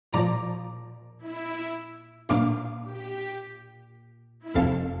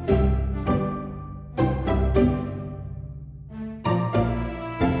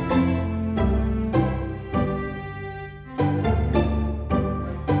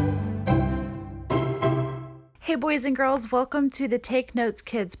Hey, boys and girls, welcome to the Take Notes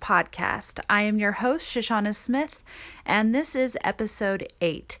Kids podcast. I am your host, Shoshana Smith, and this is episode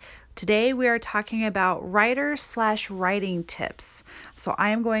 8. Today we are talking about writer/writing tips. So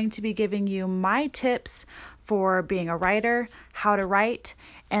I am going to be giving you my tips for being a writer, how to write,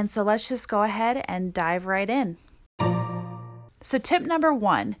 and so let's just go ahead and dive right in. So tip number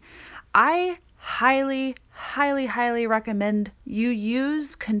 1, I highly recommend you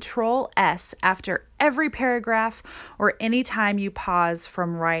use Control S after every paragraph or anytime you pause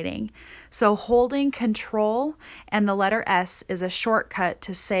from writing. So holding Control and the letter S is a shortcut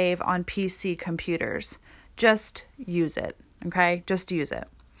to save on PC computers. Just use it, okay? Just use it.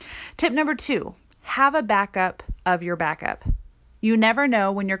 Tip number 2, have a backup of your backup. You never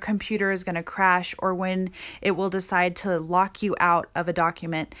know when your computer is going to crash or when it will decide to lock you out of a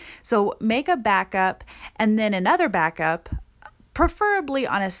document. So make a backup and then another backup, preferably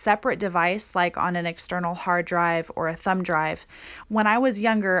on a separate device like on an external hard drive or a thumb drive. When I was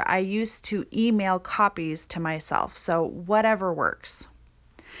younger, I used to email copies to myself. So whatever works.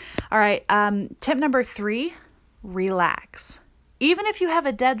 All right, tip number 3, relax. Even if you have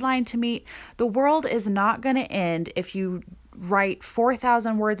a deadline to meet, the world is not going to end if you write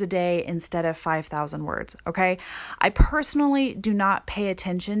 4,000 words a day instead of 5,000 words, okay? I personally do not pay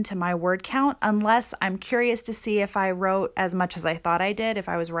attention to my word count unless I'm curious to see if I wrote as much as I thought I did if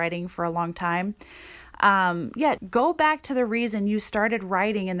I was writing for a long time. Go back to the reason you started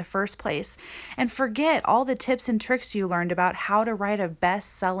writing in the first place and forget all the tips and tricks you learned about how to write a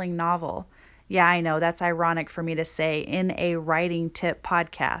best-selling novel. Yeah, I know, that's ironic for me to say in a writing tip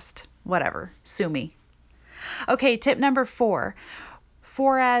podcast. Whatever, sue me. Okay, tip number 4.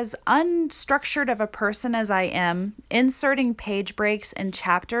 For as unstructured of a person as I am, inserting page breaks and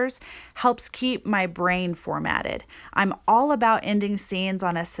chapters helps keep my brain formatted. I'm all about ending scenes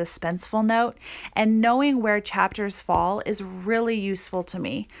on a suspenseful note, and knowing where chapters fall is really useful to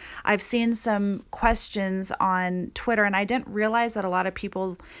me. I've seen some questions on Twitter, and I didn't realize that a lot of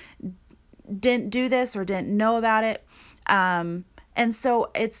people didn't do this or didn't know about it. And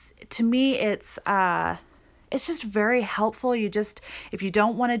so it's just very helpful. If you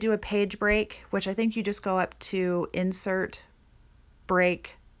don't want to do a page break, which I think you just go up to insert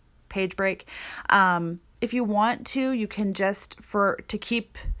break, page break. If you want to, you can to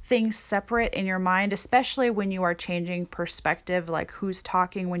keep things separate in your mind, especially when you are changing perspective, like who's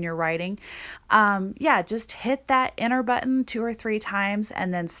talking when you're writing. Just hit that enter button 2 or 3 times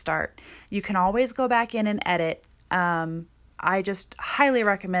and then start. You can always go back in and edit. I just highly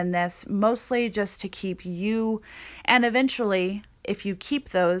recommend this, mostly just to keep you, and eventually, if you keep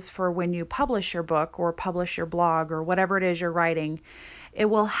those for when you publish your book or publish your blog or whatever it is you're writing, it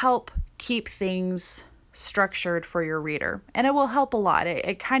will help keep things structured for your reader. And it will help a lot.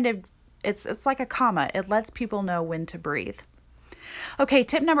 It's like a comma. It lets people know when to breathe. Okay,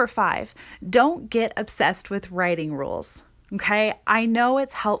 tip number 5, don't get obsessed with writing rules. Okay, I know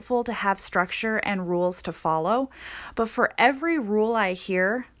it's helpful to have structure and rules to follow, but for every rule I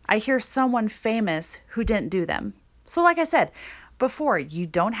hear someone famous who didn't do them. So like I said before, you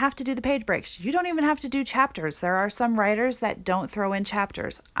don't have to do the page breaks. You don't even have to do chapters. There are some writers that don't throw in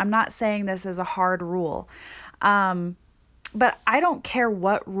chapters. I'm not saying this is a hard rule, but I don't care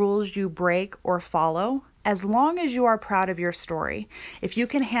what rules you break or follow, as long as you are proud of your story. If you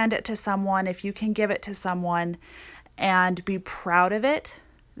can hand it to someone, if you can give it to someone, and be proud of it,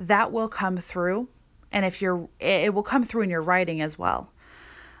 that will come through. And it will come through in your writing as well.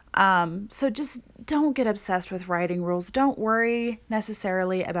 So just don't get obsessed with writing rules. Don't worry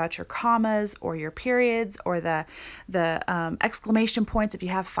necessarily about your commas or your periods or the exclamation points if you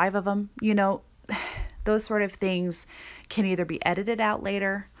have 5 of them. Those sort of things can either be edited out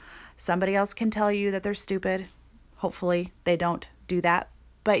later. Somebody else can tell you that they're stupid. Hopefully they don't do that.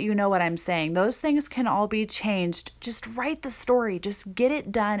 But you know what I'm saying. Those things can all be changed. Just write the story. Just get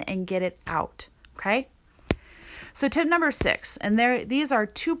it done and get it out. Okay? So tip number 6, and these are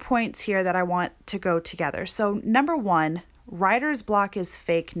 2 points here that I want to go together. So number 1, writer's block is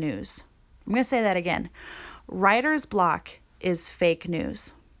fake news. I'm going to say that again. Writer's block is fake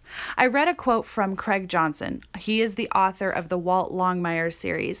news. I read a quote from Craig Johnson. He is the author of the Walt Longmire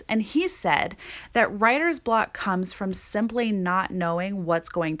series, and he said that writer's block comes from simply not knowing what's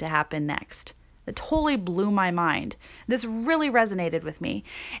going to happen next. It totally blew my mind. This really resonated with me.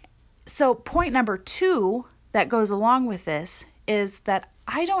 So point number 2 that goes along with this is that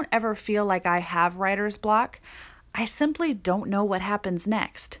I don't ever feel like I have writer's block. I simply don't know what happens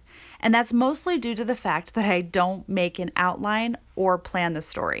next. And that's mostly due to the fact that I don't make an outline or plan the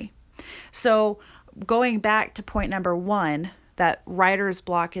story. So going back to point number 1, that writer's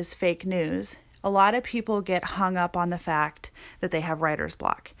block is fake news, A lot of people get hung up on the fact that they have writer's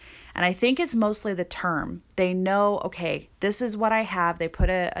block. And I think it's mostly the term. They know, okay, this is what I have. They put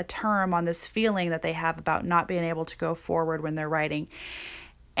a term on this feeling that they have about not being able to go forward when they're writing.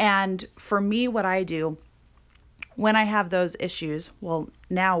 And for me, what I do when I have those issues, well,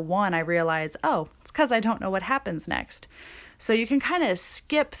 now one, I realize, oh, it's because I don't know what happens next. So you can kind of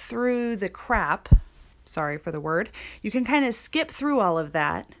skip through the crap. Sorry for the word. You can kind of skip through all of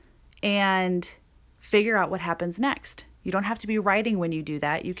that and figure out what happens next. You don't have to be writing when you do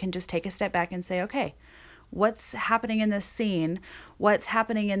that. You can just take a step back and say, okay, what's happening in this scene? What's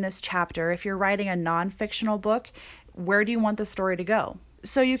happening in this chapter? If you're writing a non-fictional book, where do you want the story to go?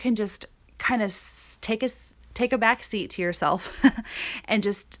 So you can just kind of take a back seat to yourself and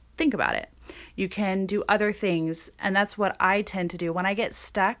just think about it. You can do other things, and that's what I tend to do. When I get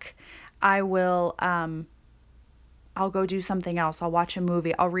stuck, I will I'll go do something else. I'll watch a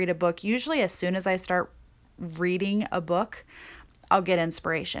movie. I'll read a book. Usually as soon as I start reading a book, I'll get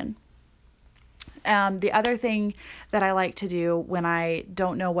inspiration. The other thing that I like to do when I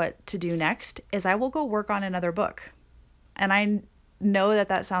don't know what to do next is I will go work on another book. And I know that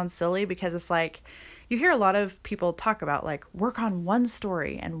that sounds silly because it's like, you hear a lot of people talk about like work on one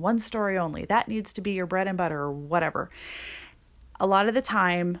story and one story only. That needs to be your bread and butter or whatever. A lot of the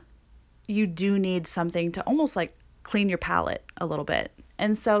time, you do need something to almost like clean your palate a little bit.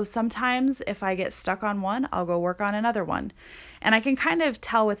 And so sometimes if I get stuck on one, I'll go work on another one. And I can kind of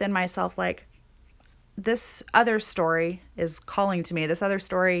tell within myself, like, this other story is calling to me. This other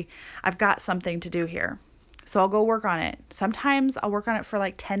story, I've got something to do here. So I'll go work on it. Sometimes I'll work on it for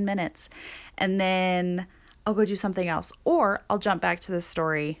like 10 minutes and then I'll go do something else. Or I'll jump back to the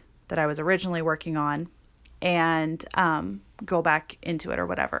story that I was originally working on and go back into it or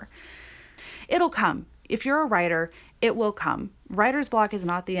whatever. It'll come. If you're a writer, it will come. Writer's block is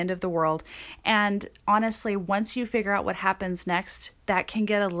not the end of the world. And honestly, once you figure out what happens next, that can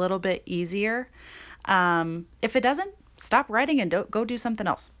get a little bit easier. If it doesn't, stop writing and go do something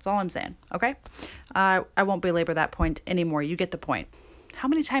else. That's all I'm saying. Okay. I won't belabor that point anymore. You get the point. How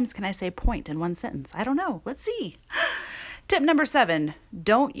many times can I say point in one sentence? I don't know. Let's see. Tip number 7,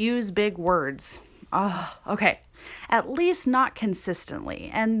 don't use big words. Oh, okay. At least not consistently.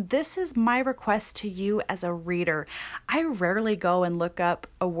 And this is my request to you as a reader. I rarely go and look up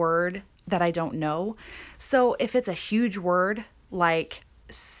a word that I don't know. So if it's a huge word like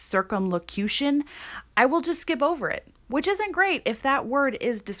circumlocution, I will just skip over it, which isn't great if that word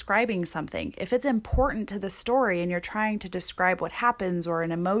is describing something. If it's important to the story and you're trying to describe what happens or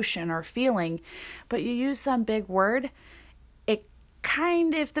an emotion or feeling, but you use some big word,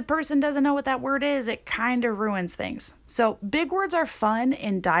 if the person doesn't know what that word is, it kind of ruins things. So big words are fun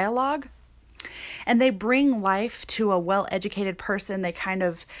in dialogue and they bring life to a well-educated person.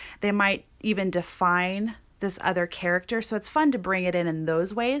 They might even define this other character. So it's fun to bring it in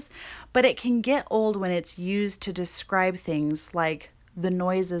those ways, but it can get old when it's used to describe things like the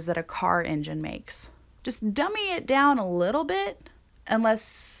noises that a car engine makes. Just dummy it down a little bit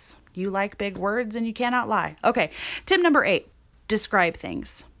unless you like big words and you cannot lie. Okay, tip number 8. Describe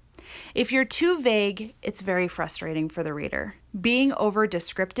things. If you're too vague, it's very frustrating for the reader. Being over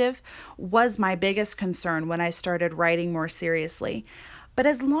descriptive was my biggest concern when I started writing more seriously. But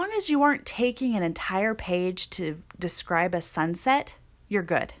as long as you aren't taking an entire page to describe a sunset, you're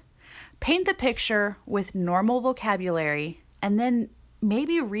good. Paint the picture with normal vocabulary and then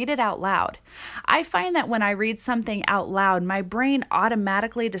maybe read it out loud. I find that when I read something out loud, my brain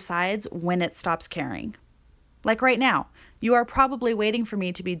automatically decides when it stops caring. Like right now, you are probably waiting for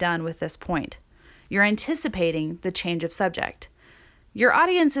me to be done with this point. You're anticipating the change of subject. Your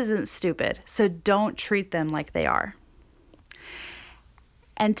audience isn't stupid, so don't treat them like they are.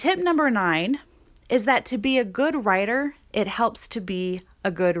 And tip number 9 is that to be a good writer, it helps to be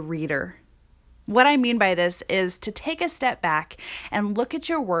a good reader. What I mean by this is to take a step back and look at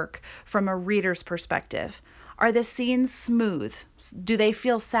your work from a reader's perspective. Are the scenes smooth? Do they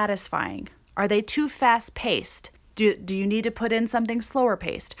feel satisfying? Are they too fast-paced? Do you need to put in something slower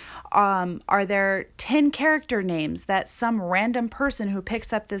paced? Are there 10 character names that some random person who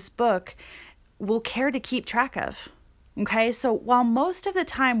picks up this book will care to keep track of? Okay, so while most of the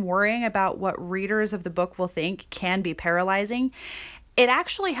time worrying about what readers of the book will think can be paralyzing, it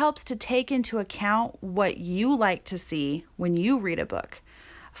actually helps to take into account what you like to see when you read a book.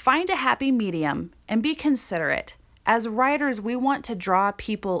 Find a happy medium and be considerate. As writers, we want to draw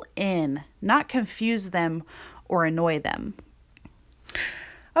people in, not confuse them or annoy them.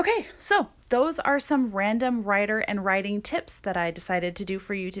 Okay, so those are some random writer and writing tips that I decided to do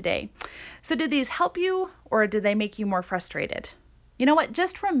for you today. So did these help you or did they make you more frustrated? You know what?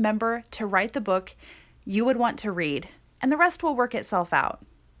 Just remember to write the book you would want to read, and the rest will work itself out.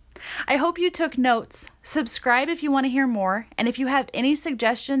 I hope you took notes. Subscribe if you want to hear more, and if you have any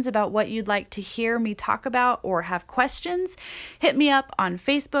suggestions about what you'd like to hear me talk about or have questions, hit me up on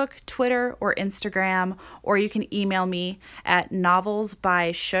Facebook, Twitter, or Instagram, or you can email me at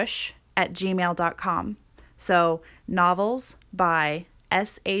novelsbyshush@gmail.com. So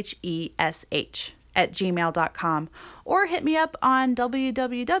novelsbyshesh@gmail.com, or hit me up on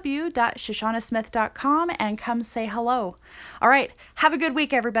www.shoshanasmith.com and come say hello. All right, have a good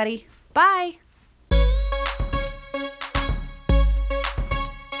week, everybody. Bye.